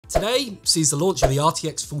Today sees the launch of the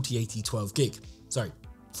RTX 4080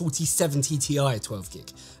 4070 Ti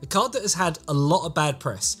 12GB, a card that has had a lot of bad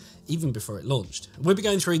press even before it launched. We'll be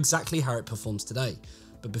going through exactly how it performs today.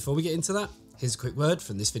 But before we get into that, here's a quick word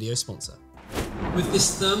from this video sponsor. With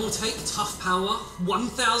this Thermaltake Tough Power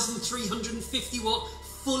 1350 watt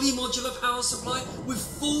fully modular power supply with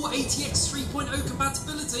full ATX 3.0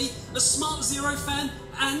 compatibility, a Smart Zero fan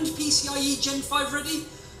and PCIe Gen 5 ready,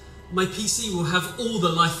 my PC will have all the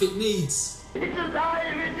life it needs. It's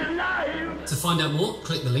alive, it's alive! To find out more,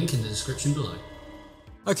 click the link in the description below.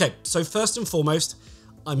 Okay, so first and foremost,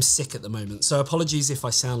 I'm sick at the moment, so apologies if I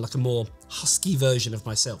sound like a more husky version of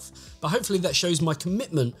myself, but hopefully that shows my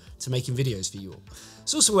commitment to making videos for you all.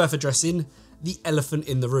 It's also worth addressing the elephant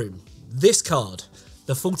in the room. This card,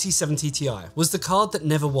 the 4070 Ti, was the card that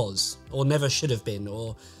never was, or never should have been,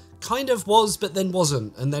 or kind of was but then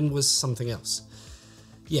wasn't, and then was something else.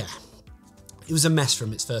 Yeah, it was a mess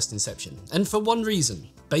from its first inception, and for one reason.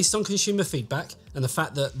 Based on consumer feedback and the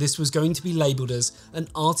fact that this was going to be labelled as an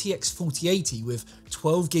RTX 4080 with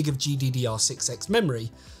 12GB of GDDR6X memory,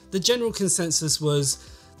 the general consensus was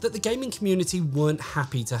that the gaming community weren't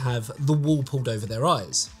happy to have the wool pulled over their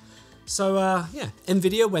eyes. So yeah,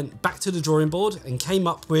 Nvidia went back to the drawing board and came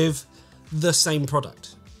up with the same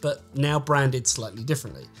product, but now branded slightly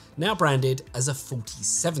differently. Now branded as a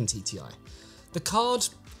 4070 Ti. The card,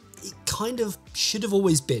 it kind of should have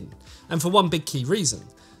always been, and for one big key reason.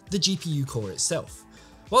 The GPU core itself.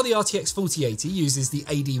 While the RTX 4080 uses the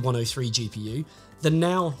AD103 GPU, the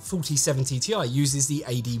now 4070 Ti uses the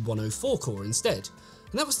AD104 core instead.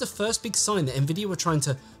 And that was the first big sign that Nvidia were trying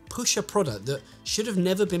to push a product that should have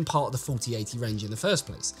never been part of the 4080 range in the first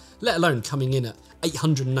place, let alone coming in at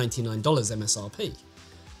 $899 MSRP.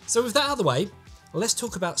 So with that out of the way, let's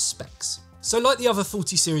talk about specs. So like the other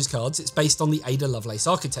 40 series cards, it's based on the Ada Lovelace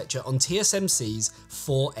architecture on TSMC's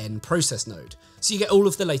 4N process node. So you get all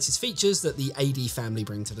of the latest features that the AD family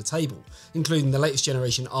bring to the table, including the latest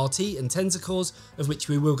generation RT and Tensor cores, of which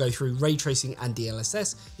we will go through Raytracing and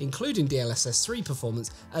DLSS, including DLSS 3 performance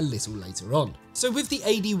a little later on. So with the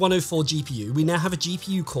AD104 GPU, we now have a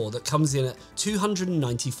GPU core that comes in at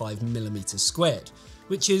 295mm squared,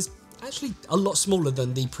 which is actually a lot smaller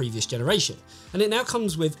than the previous generation, and it now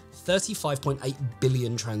comes with 35.8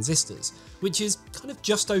 billion transistors, which is kind of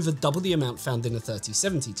just over double the amount found in a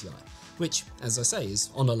 3070 Ti, which, as I say, is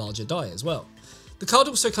on a larger die as well. The card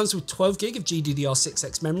also comes with 12GB of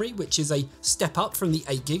GDDR6X memory, which is a step up from the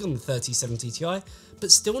 8GB on the 3070 Ti,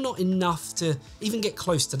 but still not enough to even get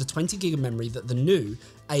close to the 20GB of memory that the new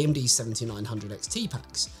AMD 7900 XT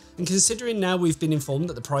packs. And considering now we've been informed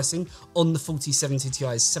that the pricing on the 4070 Ti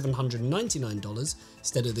is $799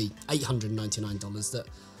 instead of the $899 that,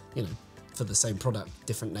 you know, for the same product,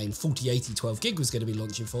 different name, 4080 12GB was going to be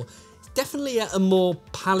launching for, it's definitely at a more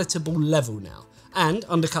palatable level now, and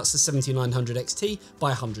undercuts the 7900 XT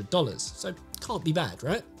by $100, so can't be bad,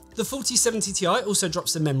 right? The 4070 Ti also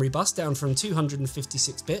drops the memory bus down from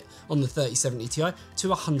 256-bit on the 3070 Ti to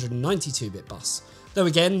 192-bit bus. Though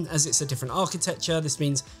again, as it's a different architecture, this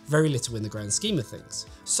means very little in the grand scheme of things.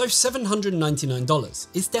 So $799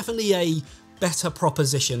 is definitely a better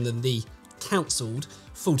proposition than the cancelled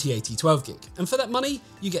 4080 12GB, and for that money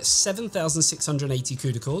you get 7680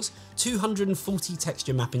 CUDA cores, 240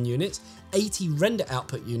 texture mapping units, 80 render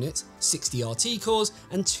output units, 60 RT cores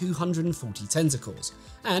and 240 Tensor cores,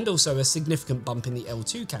 and also a significant bump in the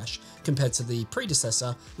L2 cache compared to the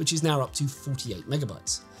predecessor, which is now up to 48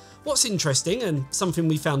 megabytes. What's interesting, and something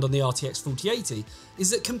we found on the RTX 4080,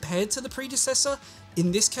 is that compared to the predecessor,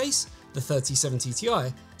 in this case the 3070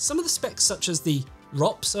 Ti, some of the specs such as the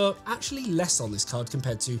ROPs are actually less on this card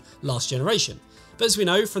compared to last generation. But as we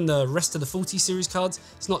know from the rest of the 40 series cards,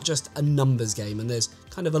 it's not just a numbers game, and there's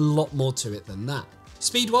kind of a lot more to it than that.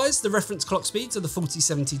 Speed-wise, the reference clock speeds of the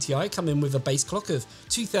 4070 Ti come in with a base clock of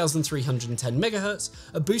 2310 MHz,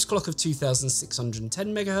 a boost clock of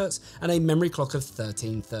 2610 MHz, and a memory clock of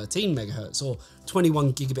 1313 MHz, or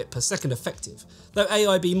 21 gigabit per second effective, though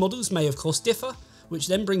AIB models may of course differ, which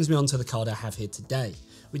then brings me on to the card I have here today,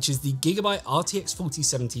 which is the Gigabyte RTX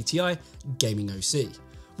 4070 Ti Gaming OC.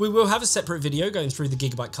 We will have a separate video going through the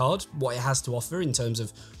Gigabyte card, what it has to offer in terms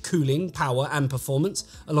of cooling, power and performance,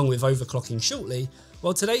 along with overclocking shortly,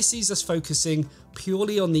 while today sees us focusing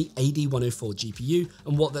purely on the AD104 GPU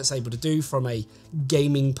and what that's able to do from a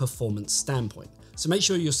gaming performance standpoint. So make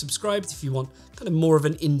sure you're subscribed if you want kind of more of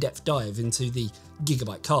an in-depth dive into the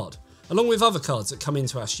Gigabyte card, along with other cards that come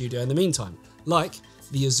into our studio in the meantime, like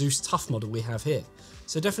the Asus Tough model we have here.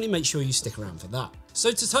 so definitely make sure you stick around for that.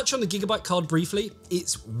 So to touch on the Gigabyte card briefly,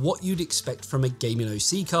 it's what you'd expect from a gaming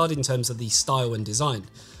OC card in terms of the style and design.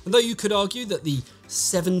 And though you could argue that the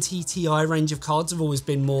 70 Ti range of cards have always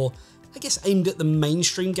been more, I guess, aimed at the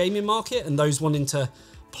mainstream gaming market and those wanting to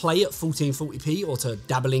play at 1440p or to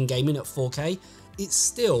dabble in gaming at 4K, it's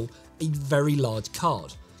still a very large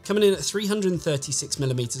card, coming in at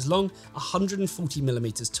 336mm long,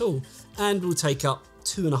 140mm tall, and will take up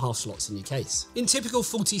 2.5 slots in your case. In typical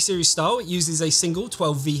 40 series style, it uses a single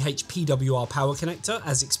 12VH PWR power connector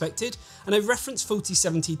as expected, and a reference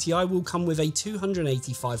 4070 Ti will come with a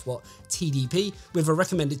 285W TDP with a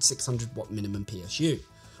recommended 600W minimum PSU.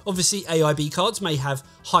 Obviously, AIB cards may have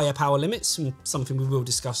higher power limits, and something we will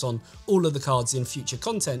discuss on all of the cards in future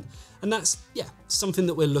content, and that's, something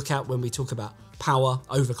that we'll look at when we talk about power,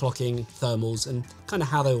 overclocking, thermals, and kind of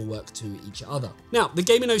how they all work to each other. Now, the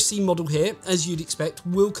Gaming OC model here, as you'd expect,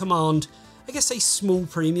 will command, I guess, a small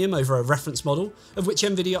premium over a reference model, of which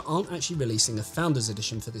Nvidia aren't actually releasing a Founders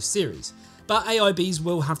Edition for this series, but AIBs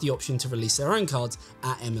will have the option to release their own cards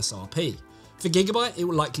at MSRP. For Gigabyte, it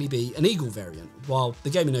will likely be an Eagle variant, while the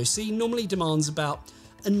Gaming OC normally demands about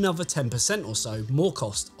another 10% or so more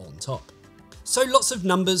cost on top. So lots of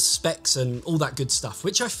numbers, specs, and all that good stuff,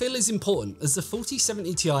 which I feel is important, as the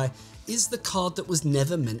 4070 Ti is the card that was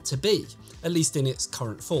never meant to be, at least in its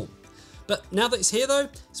current form. But now that it's here though,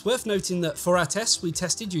 it's worth noting that for our tests we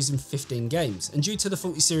tested using 15 games, and due to the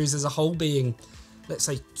 40 series as a whole being, let's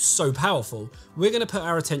say, so powerful, we're going to put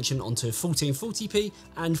our attention onto 1440p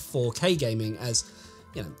and 4K gaming, as,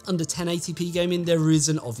 under 1080p gaming there is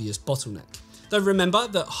an obvious bottleneck. Though remember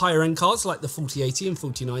that higher end cards like the 4080 and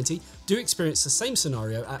 4090 do experience the same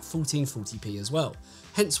scenario at 1440p as well,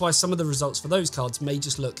 hence why some of the results for those cards may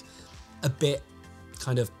just look a bit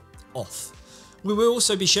kind of off. We will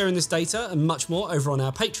also be sharing this data and much more over on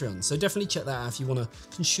our Patreon, so definitely check that out if you want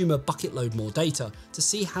to consume a bucket load more data to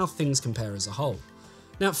see how things compare as a whole.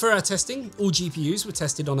 Now, for our testing, all GPUs were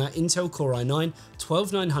tested on our Intel Core i9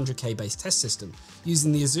 12900K based test system,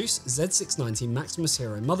 using the Asus Z690 Maximus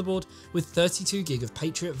Hero motherboard with 32GB of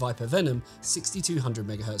Patriot Viper Venom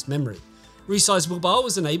 6200MHz memory. Resizable bar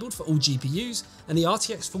was enabled for all GPUs, and the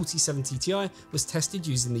RTX 4070 Ti was tested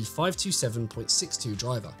using the 527.62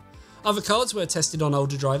 driver. Other cards were tested on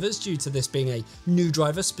older drivers due to this being a new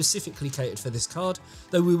driver specifically catered for this card,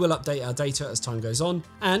 though we will update our data as time goes on,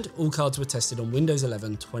 and all cards were tested on Windows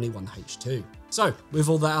 11 21H2. So, with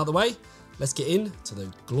all that out of the way, let's get into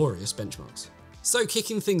the glorious benchmarks. So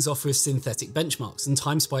kicking things off with synthetic benchmarks and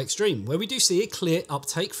times by extreme, where we do see a clear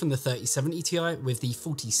uptake from the 3070 Ti, with the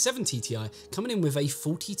 4070 Ti coming in with a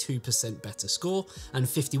 42% better score and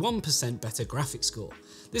 51% better graphics score.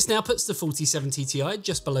 This now puts the 4070 Ti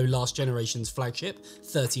just below last generation's flagship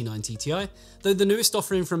 3090 Ti, though the newest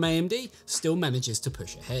offering from AMD still manages to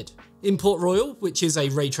push ahead. In Port Royal, which is a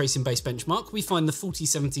ray tracing based benchmark, we find the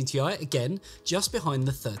 4070 Ti again just behind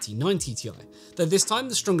the 3090 Ti, though this time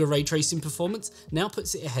the stronger ray tracing performance now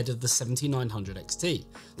puts it ahead of the 7900 XT,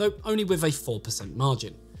 though only with a 4%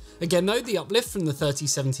 margin. Again though, the uplift from the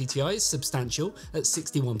 3070 Ti is substantial at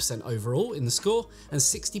 61% overall in the score and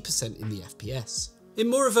 60% in the FPS. In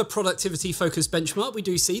more of a productivity focused benchmark, we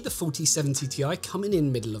do see the 4070 Ti coming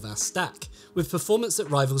in middle of our stack, with performance that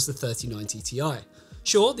rivals the 3090 Ti.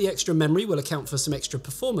 Sure, the extra memory will account for some extra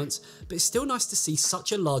performance, but it's still nice to see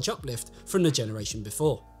such a large uplift from the generation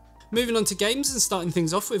before. Moving on to games and starting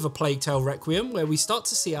things off with A Plague Tale Requiem, where we start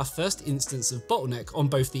to see our first instance of bottleneck on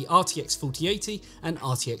both the RTX 4080 and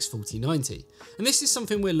RTX 4090. And this is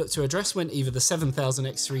something we'll look to address when either the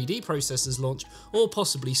 7000X3D processors launch or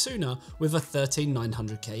possibly sooner with a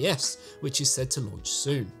 13900KS, which is said to launch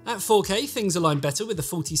soon. At 4K, things align better with the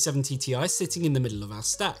 4070 Ti sitting in the middle of our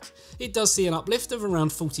stack. It does see an uplift of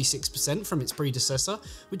around 46% from its predecessor,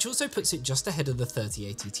 which also puts it just ahead of the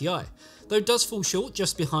 3080 Ti, though it does fall short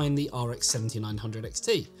just behind the RX 7900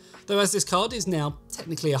 XT. Though as this card is now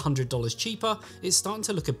technically $100 cheaper, it's starting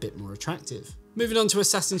to look a bit more attractive. Moving on to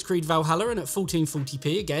Assassin's Creed Valhalla, and at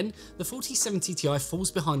 1440p again, the 4070 Ti falls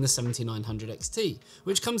behind the 7900 XT,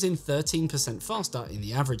 which comes in 13% faster in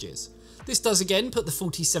the averages. This does again put the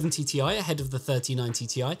 4070 Ti ahead of the 3090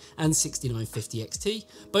 Ti and 6950 XT,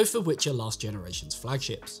 both of which are last generation's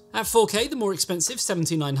flagships. At 4K, the more expensive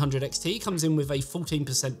 7900 XT comes in with a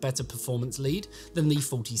 14% better performance lead than the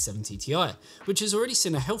 4070 Ti, which has already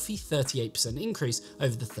seen a healthy 38% increase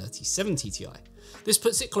over the 3070 Ti. This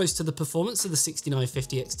puts it close to the performance of the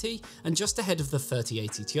 6950 XT and just ahead of the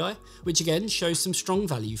 3080 Ti, which again shows some strong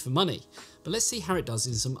value for money. But let's see how it does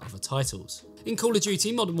in some other titles. In Call of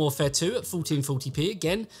Duty Modern Warfare 2 at 1440p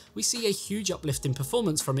again, we see a huge uplift in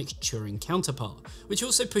performance from its Turing counterpart, which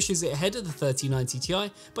also pushes it ahead of the 3090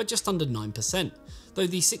 Ti by just under 9%, though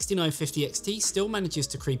the 6950 XT still manages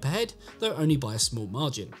to creep ahead, though only by a small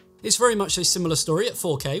margin. It's very much a similar story at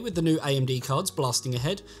 4K with the new AMD cards blasting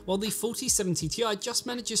ahead, while the 4070 Ti just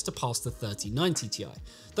manages to pass the 3090 Ti,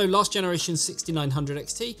 though last generation's 6900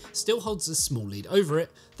 XT still holds a small lead over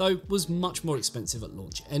it, though was much more expensive at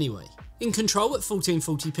launch anyway. In control at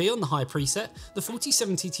 1440p on the high preset, the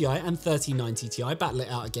 4070 Ti and 3090 Ti battle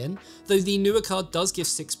it out again, though the newer card does give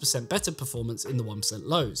 6% better performance in the 1%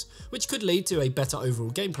 lows, which could lead to a better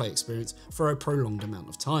overall gameplay experience for a prolonged amount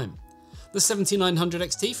of time. The 7900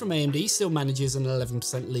 XT from AMD still manages an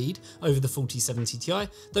 11% lead over the 4070 Ti,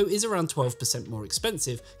 though is around 12% more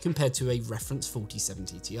expensive compared to a reference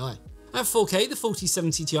 4070 Ti. At 4K, the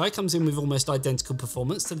 4070 Ti comes in with almost identical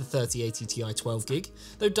performance to the 3080 Ti 12GB,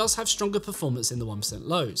 though does have stronger performance in the 1%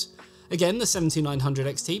 lows. Again, the 7900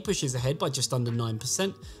 XT pushes ahead by just under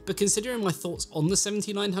 9%, but considering my thoughts on the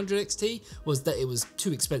 7900 XT was that it was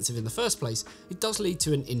too expensive in the first place, it does lead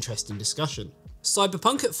to an interesting discussion.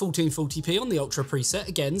 Cyberpunk at 1440p on the Ultra preset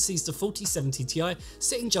again sees the 4070 Ti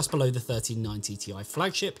sitting just below the 1390 Ti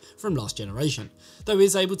flagship from last generation, though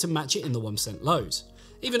is able to match it in the 1% lows.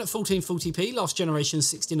 Even at 1440p, last generation's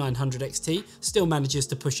 6900 XT still manages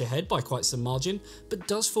to push ahead by quite some margin, but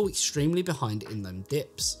does fall extremely behind in them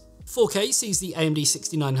dips. 4K sees the AMD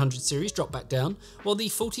 6900 series drop back down, while the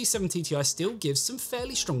 4070 Ti still gives some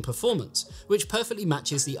fairly strong performance, which perfectly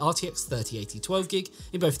matches the RTX 3080 12GB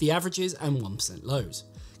in both the averages and 1% lows.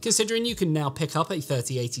 Considering you can now pick up a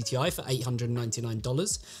 3080 Ti for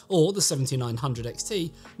 $899 or the 7900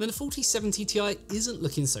 XT, then the 4070 Ti isn't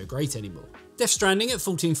looking so great anymore. Death Stranding at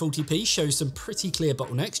 1440p shows some pretty clear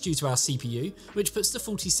bottlenecks due to our CPU, which puts the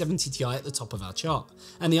 4070 Ti at the top of our chart,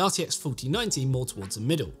 and the RTX 4090 more towards the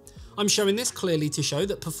middle. I'm showing this clearly to show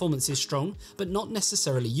that performance is strong, but not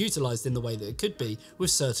necessarily utilised in the way that it could be with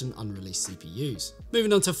certain unreleased CPUs.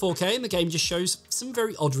 Moving on to 4K, and the game just shows some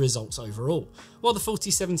very odd results overall. While the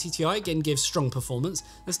 4070 Ti again gives strong performance,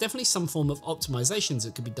 there's definitely some form of optimizations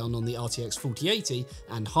that could be done on the RTX 4080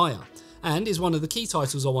 and higher, and is one of the key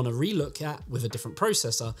titles I want to relook at with a different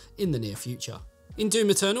processor in the near future. In Doom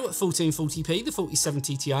Eternal at 1440p, the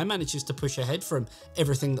 4070 Ti manages to push ahead from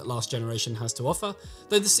everything that last generation has to offer,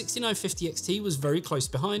 though the 6950 XT was very close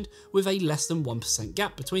behind with a less than 1%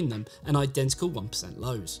 gap between them and identical 1%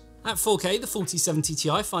 lows. At 4K, the 4070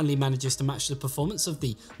 Ti finally manages to match the performance of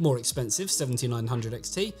the more expensive 7900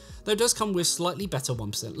 XT, though does come with slightly better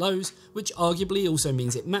 1% lows, which arguably also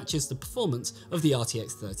means it matches the performance of the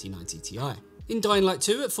RTX 3090 Ti. In Dying Light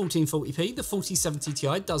 2 at 1440p, the 4070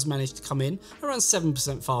 Ti does manage to come in around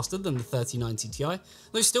 7% faster than the 3090 Ti,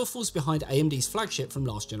 though still falls behind AMD's flagship from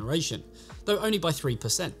last generation, though only by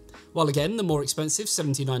 3%, while again the more expensive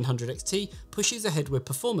 7900 XT pushes ahead with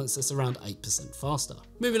performance that's around 8% faster.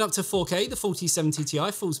 Moving up to 4K, the 4070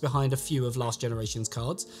 Ti falls behind a few of last generation's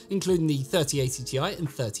cards, including the 3080 Ti and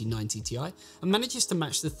 3090 Ti, and manages to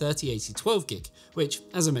match the 3080 12GB, which,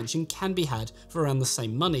 as I mentioned, can be had for around the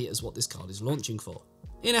same money as what this card is launching for.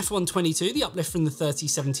 In F122, the uplift from the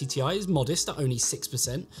 3070 Ti is modest at only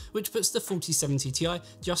 6%, which puts the 4070 Ti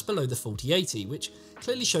just below the 4080, which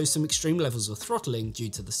clearly shows some extreme levels of throttling due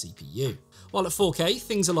to the CPU. While at 4K,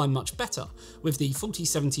 things align much better, with the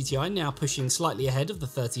 4070 Ti now pushing slightly ahead of the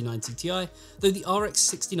 3090 Ti, though the RX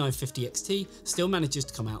 6950 XT still manages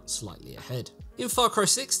to come out slightly ahead. In Far Cry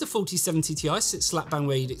 6, the 4070 Ti sits slap bang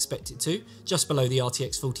where you'd expect it to, just below the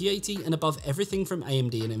RTX 4080 and above everything from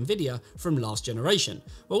AMD and Nvidia from last generation,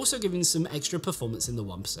 while also giving some extra performance in the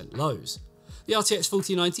 1% lows. The RTX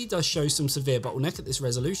 4090 does show some severe bottleneck at this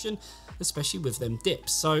resolution, especially with them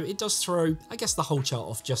dips, so it does throw, I guess, the whole chart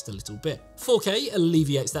off just a little bit. 4K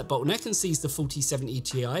alleviates that bottleneck and sees the 4070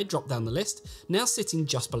 Ti drop down the list, now sitting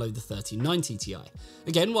just below the 3090 Ti.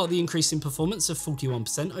 Again, while the increase in performance of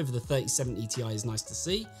 41% over the 3070 Ti is nice to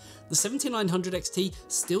see, the 7900 XT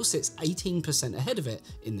still sits 18% ahead of it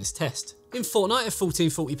in this test. In Fortnite at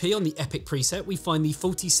 1440p on the Epic preset, we find the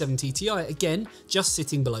 4070 Ti again just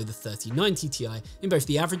sitting below the 3090 Ti in both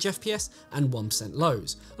the average FPS and 1%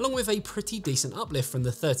 lows, along with a pretty decent uplift from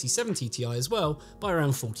the 3070 Ti as well by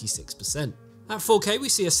around 46%. At 4K, we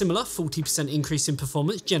see a similar 40% increase in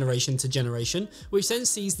performance generation to generation, which then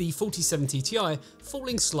sees the 4070 Ti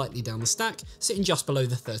falling slightly down the stack, sitting just below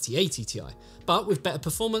the 3080 Ti, but with better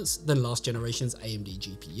performance than last generation's AMD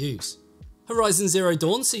GPUs. Horizon Zero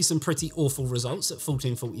Dawn sees some pretty awful results at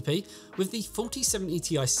 1440p, with the 4070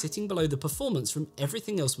 Ti sitting below the performance from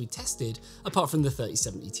everything else we tested apart from the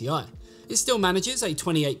 3070 Ti. It still manages a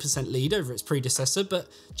 28% lead over its predecessor, but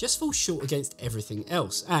just falls short against everything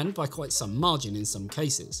else, and by quite some margin in some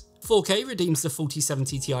cases. 4K redeems the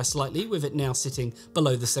 4070 Ti slightly, with it now sitting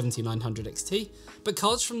below the 7900 XT, but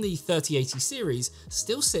cards from the 3080 series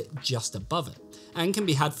still sit just above it, and can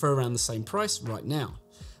be had for around the same price right now.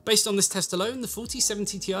 Based on this test alone, the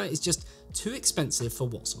 4070 Ti is just too expensive for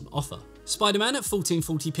what's on offer. Spider-Man at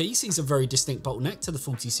 1440p sees a very distinct bottleneck to the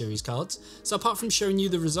 40 series cards, so apart from showing you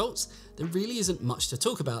the results, there really isn't much to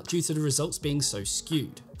talk about due to the results being so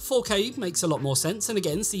skewed. 4K makes a lot more sense and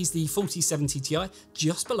again sees the 4070 Ti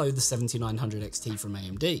just below the 7900 XT from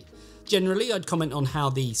AMD. Generally, I'd comment on how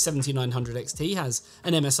the 7900 XT has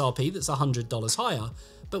an MSRP that's $100 higher,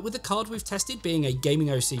 but with the card we've tested being a gaming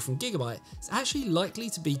OC from Gigabyte, it's actually likely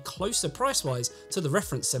to be closer price-wise to the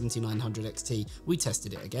reference 7900 XT we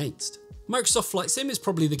tested it against. Microsoft Flight Sim is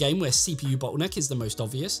probably the game where CPU bottleneck is the most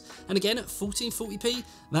obvious, and again at 1440p,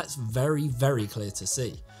 that's very clear to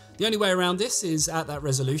see. The only way around this is at that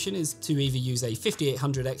resolution is to either use a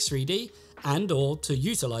 5800X3D and or to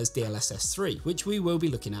utilise DLSS 3, which we will be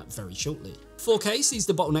looking at very shortly. 4K sees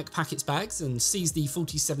the bottleneck pack its bags and sees the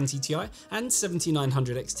 4070 Ti and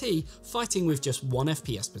 7900 XT fighting with just 1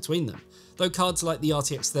 FPS between them, though cards like the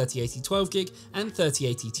RTX 3080 12GB and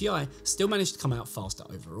 3080 Ti still manage to come out faster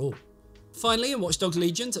overall. Finally, in Watch Dogs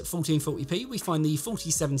Legions at 1440p, we find the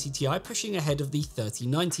 4070 Ti pushing ahead of the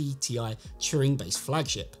 3090 Ti Turing-based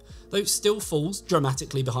flagship, though it still falls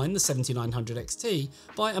dramatically behind the 7900 XT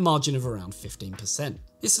by a margin of around 15%.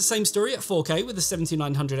 It's the same story at 4K with the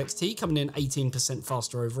 7900 XT coming in 18%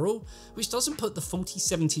 faster overall, which doesn't put the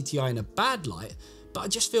 4070 Ti in a bad light, but I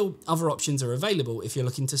just feel other options are available if you're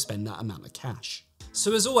looking to spend that amount of cash.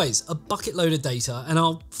 So as always, a bucket load of data, and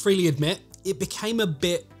I'll freely admit, it became a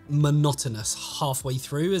bit monotonous halfway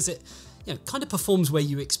through as it kind of performs where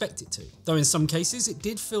you expect it to, though in some cases it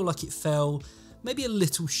did feel like it fell maybe a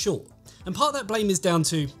little short. And part of that blame is down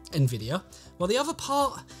to Nvidia, while the other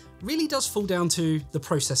part really does fall down to the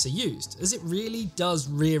processor used, as it really does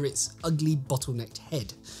rear its ugly bottlenecked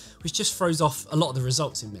head, which just throws off a lot of the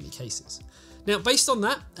results in many cases. Now, based on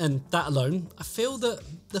that, and that alone, I feel that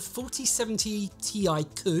the 4070 Ti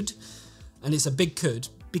could, and it's a big could,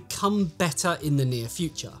 become better in the near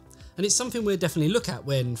future. And it's something we'll definitely look at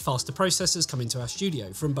when faster processors come into our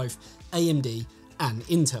studio from both AMD and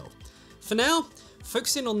Intel. For now,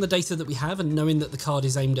 focusing on the data that we have and knowing that the card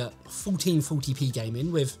is aimed at 1440p gaming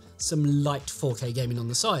with some light 4K gaming on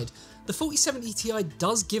the side, the 4070 Ti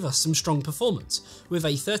does give us some strong performance, with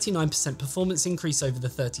a 39% performance increase over the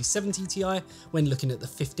 3070 Ti when looking at the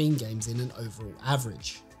 15 games in an overall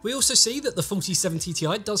average. We also see that the 4070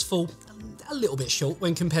 Ti does fall a little bit short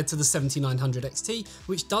when compared to the 7900 XT,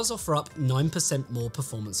 which does offer up 9% more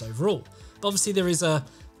performance overall. But obviously there is a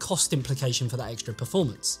cost implication for that extra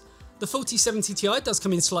performance. The 4070 Ti does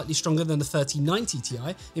come in slightly stronger than the 3090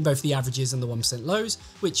 Ti in both the averages and the 1% lows,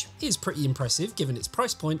 which is pretty impressive given its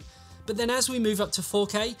price point. But then as we move up to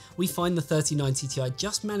 4K, we find the 3090 Ti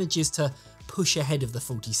just manages to push ahead of the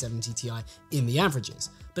 4070 Ti in the averages,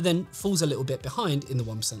 but then falls a little bit behind in the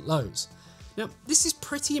 1% lows. Now, this is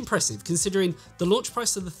pretty impressive considering the launch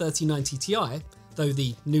price of the 3090 Ti, though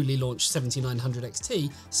the newly launched 7900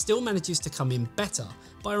 XT still manages to come in better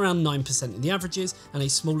by around 9% in the averages and a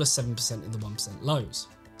smaller 7% in the 1% lows.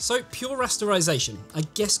 So pure rasterization, I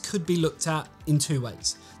guess, could be looked at in two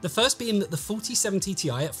ways. The first being that the 4070 Ti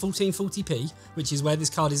at 1440p, which is where this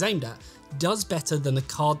card is aimed at, does better than a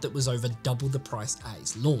card that was over double the price at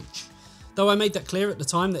its launch. Though I made that clear at the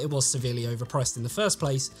time that it was severely overpriced in the first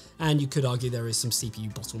place, and you could argue there is some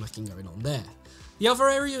CPU bottlenecking going on there. The other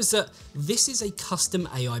area is that this is a custom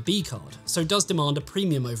AIB card, so does demand a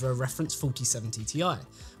premium over a reference 4070 Ti,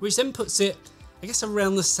 which then puts it, I guess,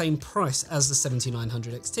 around the same price as the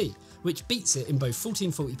 7900 XT, which beats it in both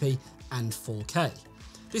 1440p and 4K.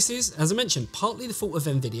 This is, as I mentioned, partly the fault of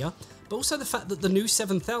Nvidia, but also the fact that the new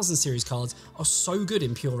 7000 series cards are so good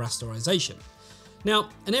in pure rasterization. Now,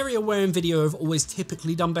 an area where Nvidia have always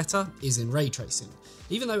typically done better is in ray tracing,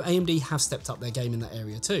 even though AMD have stepped up their game in that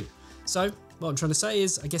area too. So what I'm trying to say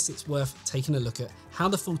is, I guess it's worth taking a look at how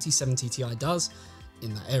the 4070 Ti does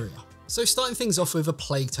in that area. So starting things off with a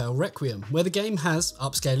Plague Tale Requiem, where the game has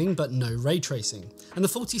upscaling but no ray tracing, and the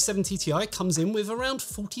 4070 Ti comes in with around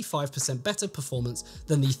 45% better performance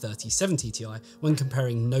than the 3070 Ti when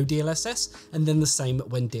comparing no DLSS, and then the same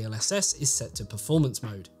when DLSS is set to performance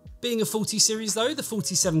mode. Being a 40 series though, the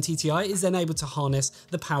 4070 Ti is then able to harness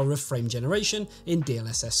the power of frame generation in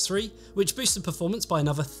DLSS 3, which boosts the performance by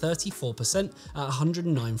another 34% at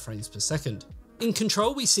 109 frames per second. In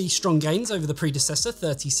control, we see strong gains over the predecessor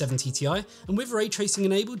 3070 Ti, and with ray tracing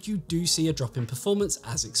enabled, you do see a drop in performance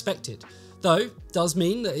as expected. Though, does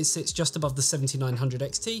mean that it sits just above the 7900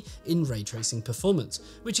 XT in ray tracing performance,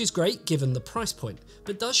 which is great given the price point,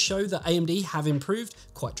 but does show that AMD have improved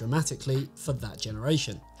quite dramatically for that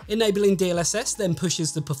generation. Enabling DLSS then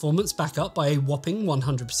pushes the performance back up by a whopping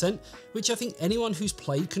 100%, which I think anyone who's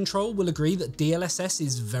played Control will agree that DLSS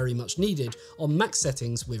is very much needed on max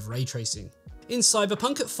settings with ray tracing. In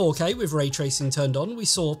Cyberpunk at 4K with ray tracing turned on, we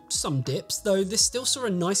saw some dips, though this still saw a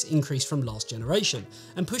nice increase from last generation,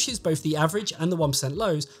 and pushes both the average and the 1%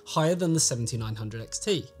 lows higher than the 7900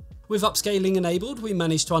 XT. With upscaling enabled, we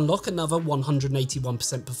managed to unlock another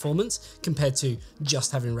 181% performance compared to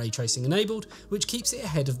just having ray tracing enabled, which keeps it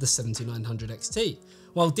ahead of the 7900 XT.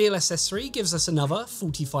 While DLSS 3 gives us another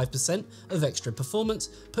 45% of extra performance,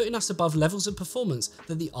 putting us above levels of performance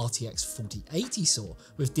that the RTX 4080 saw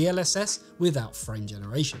with DLSS without frame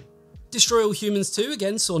generation. Destroy All Humans 2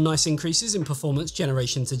 again saw nice increases in performance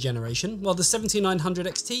generation to generation, while the 7900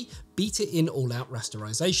 XT beat it in all-out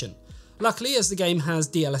rasterization. Luckily, as the game has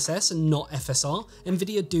DLSS and not FSR,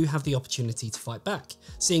 Nvidia do have the opportunity to fight back,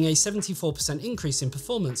 seeing a 74% increase in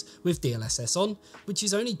performance with DLSS on, which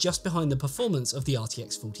is only just behind the performance of the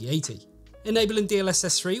RTX 4080. Enabling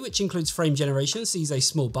DLSS 3, which includes frame generation, sees a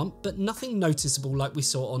small bump, but nothing noticeable like we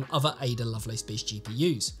saw on other Ada Lovelace-based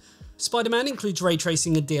GPUs. Spider-Man includes ray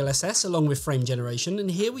tracing and DLSS along with frame generation, and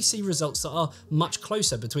here we see results that are much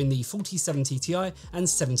closer between the 4070 Ti and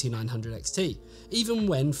 7900 XT, even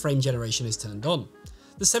when frame generation is turned on.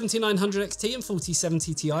 The 7900 XT and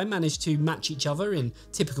 4070 Ti managed to match each other in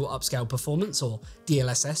typical upscale performance, or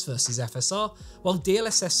DLSS versus FSR, while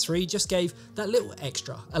DLSS 3 just gave that little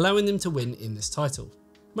extra, allowing them to win in this title.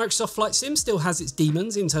 Microsoft Flight Sim still has its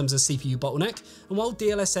demons in terms of CPU bottleneck, and while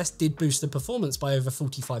DLSS did boost the performance by over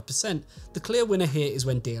 45%, the clear winner here is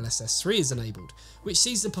when DLSS 3 is enabled, which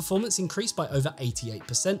sees the performance increase by over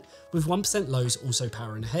 88%, with 1% lows also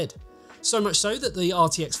powering ahead. So much so that the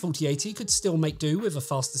RTX 4080 could still make do with a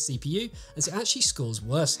faster CPU, as it actually scores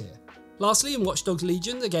worse here. Lastly, in Watch Dogs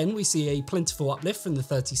Legion, again we see a plentiful uplift from the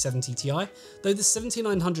 3070 Ti, though the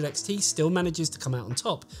 7900 XT still manages to come out on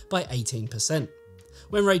top by 18%.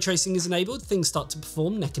 When ray tracing is enabled, things start to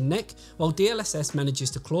perform neck and neck, while DLSS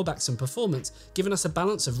manages to claw back some performance, giving us a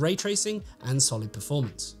balance of ray tracing and solid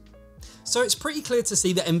performance. So it's pretty clear to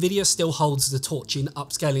see that Nvidia still holds the torch in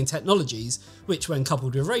upscaling technologies, which when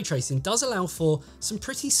coupled with ray tracing does allow for some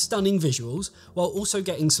pretty stunning visuals, while also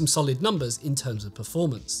getting some solid numbers in terms of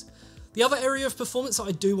performance. The other area of performance that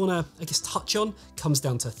I do want to, touch on comes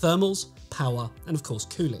down to thermals, power, and of course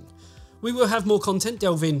cooling. We will have more content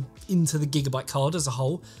delving into the Gigabyte card as a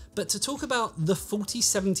whole, but to talk about the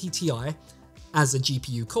 4070 Ti as a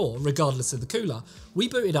GPU core, regardless of the cooler, we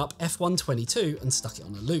booted up F122 and stuck it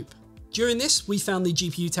on a loop. During this, we found the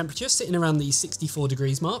GPU temperature sitting around the 64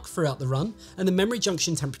 degrees mark throughout the run, and the memory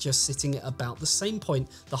junction temperature sitting at about the same point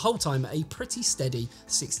the whole time at a pretty steady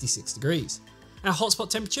 66 degrees. Our hotspot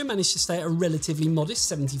temperature managed to stay at a relatively modest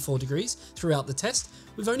 74 degrees throughout the test,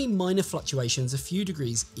 with only minor fluctuations a few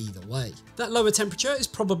degrees either way. That lower temperature is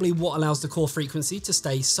probably what allows the core frequency to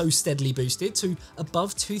stay so steadily boosted to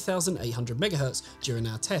above 2800 MHz during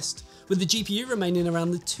our test, with the GPU remaining around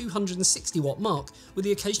the 260 watt mark with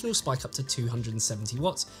the occasional spike up to 270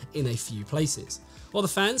 watts in a few places, while the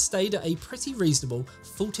fans stayed at a pretty reasonable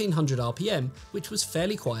 1400 RPM, which was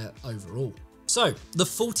fairly quiet overall. So, the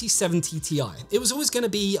 4070 Ti. It was always going to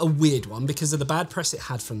be a weird one because of the bad press it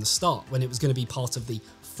had from the start when it was going to be part of the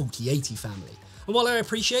 4080 family. And while I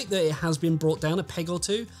appreciate that it has been brought down a peg or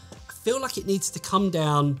two, I feel like it needs to come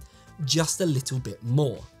down just a little bit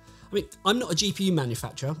more. I mean, I'm not a GPU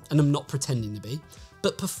manufacturer and I'm not pretending to be,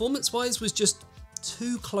 but performance-wise was just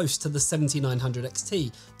too close to the 7900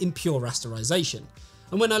 XT in pure rasterization.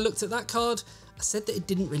 And when I looked at that card, I said that it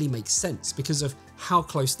didn't really make sense because of how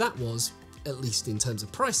close that was, at least in terms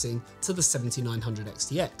of pricing, to the 7900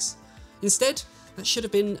 XTX. Instead, that should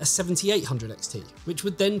have been a 7800 XT, which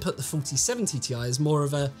would then put the 4070 Ti as more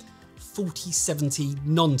of a 4070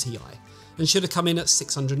 non-Ti, and should have come in at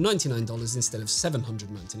 $699 instead of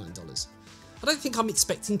 $799. I don't think I'm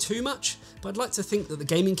expecting too much, but I'd like to think that the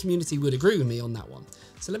gaming community would agree with me on that one,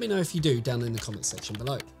 so let me know if you do down in the comments section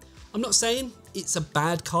below. I'm not saying it's a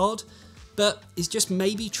bad card, but it's just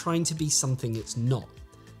maybe trying to be something it's not.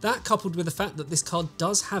 That, coupled with the fact that this card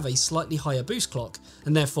does have a slightly higher boost clock,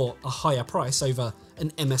 and therefore a higher price over an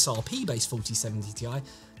MSRP based 4070 Ti,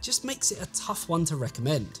 just makes it a tough one to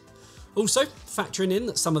recommend. Also, factoring in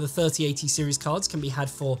that some of the 3080 series cards can be had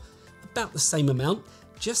for about the same amount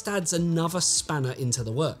just adds another spanner into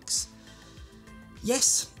the works.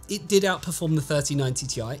 Yes, it did outperform the 3090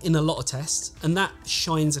 Ti in a lot of tests, and that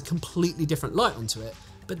shines a completely different light onto it,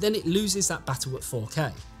 but then it loses that battle at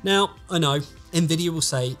 4K. Now, I know, Nvidia will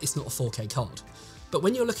say it's not a 4K card, but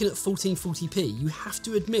when you're looking at 1440p, you have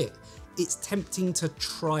to admit it's tempting to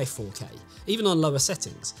try 4K, even on lower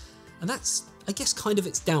settings, and that's, I guess, kind of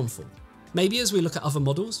its downfall. Maybe as we look at other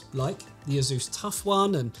models, like the Asus TUF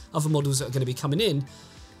One and other models that are going to be coming in,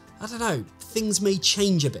 I don't know, things may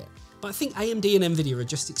change a bit. But I think AMD and Nvidia are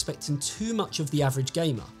just expecting too much of the average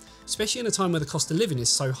gamer, especially in a time where the cost of living is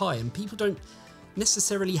so high and people don't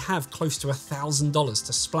necessarily have close to $1,000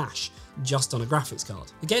 to splash just on a graphics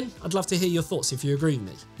card. Again, I'd love to hear your thoughts if you agree with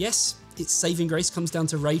me. Yes, its saving grace comes down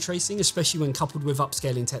to ray tracing, especially when coupled with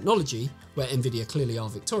upscaling technology, where Nvidia clearly are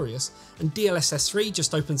victorious, and DLSS 3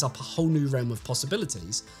 just opens up a whole new realm of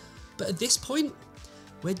possibilities. But at this point,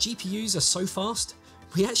 where GPUs are so fast,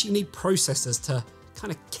 we actually need processors to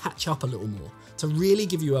kind of catch up a little more, to really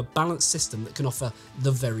give you a balanced system that can offer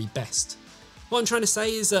the very best. What I'm trying to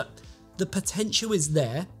say is that the potential is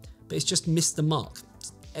there, but it's just missed the mark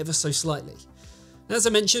ever so slightly. And as I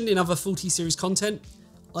mentioned in other 40 series content,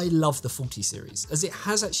 I love the 40 series, as it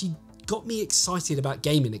has actually got me excited about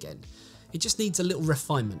gaming again. It just needs a little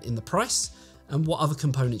refinement in the price and what other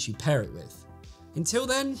components you pair it with. Until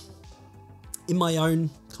then, in my own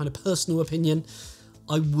kind of personal opinion,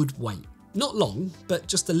 I would wait. Not long, but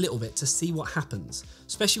just a little bit to see what happens,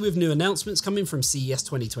 especially with new announcements coming from CES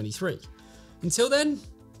 2023. Until then,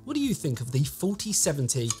 what do you think of the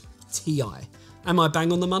 4070 Ti? Am I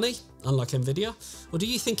bang on the money, unlike Nvidia, or do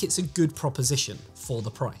you think it's a good proposition for the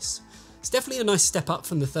price? It's definitely a nice step up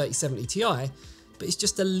from the 3070 Ti, but it's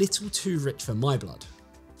just a little too rich for my blood.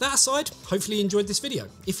 That aside, hopefully you enjoyed this video.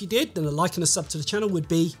 If you did, then a like and a sub to the channel would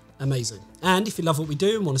be amazing. And if you love what we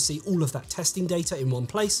do and want to see all of that testing data in one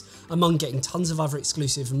place, among getting tons of other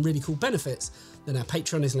exclusive and really cool benefits, then our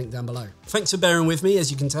Patreon is linked down below. Thanks for bearing with me. As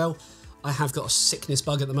you can tell, I have got a sickness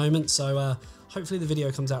bug at the moment, so hopefully the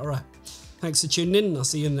video comes out alright. Thanks for tuning in, and I'll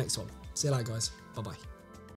see you in the next one. See you later, guys. Bye-bye.